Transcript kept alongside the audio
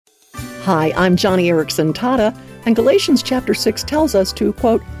Hi, I'm Johnny Erickson Tata, and Galatians chapter 6 tells us to,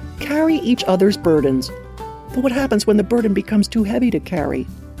 quote, carry each other's burdens. But what happens when the burden becomes too heavy to carry?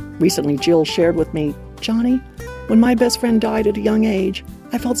 Recently, Jill shared with me, Johnny, when my best friend died at a young age,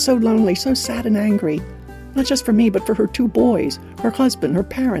 I felt so lonely, so sad and angry. Not just for me, but for her 2 boys, her husband, her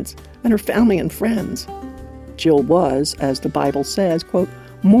parents, and her family and friends. Jill was, as the Bible says, quote,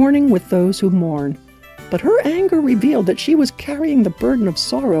 mourning with those who mourn. But her anger revealed that she was carrying the burden of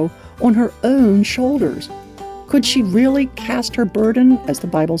sorrow on her own shoulders. Could she really cast her burden, as the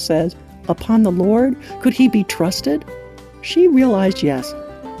Bible says, upon the Lord? Could he be trusted? She realized, yes,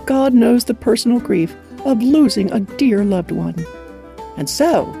 God knows the personal grief of losing a dear loved one. And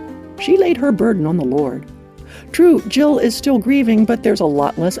so, she laid her burden on the Lord. True, Jill is still grieving, but there's a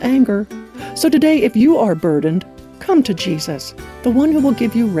lot less anger. So today, if you are burdened, come to Jesus, the one who will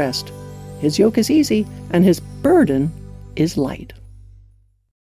give you rest. His yoke is easy, and his burden is light.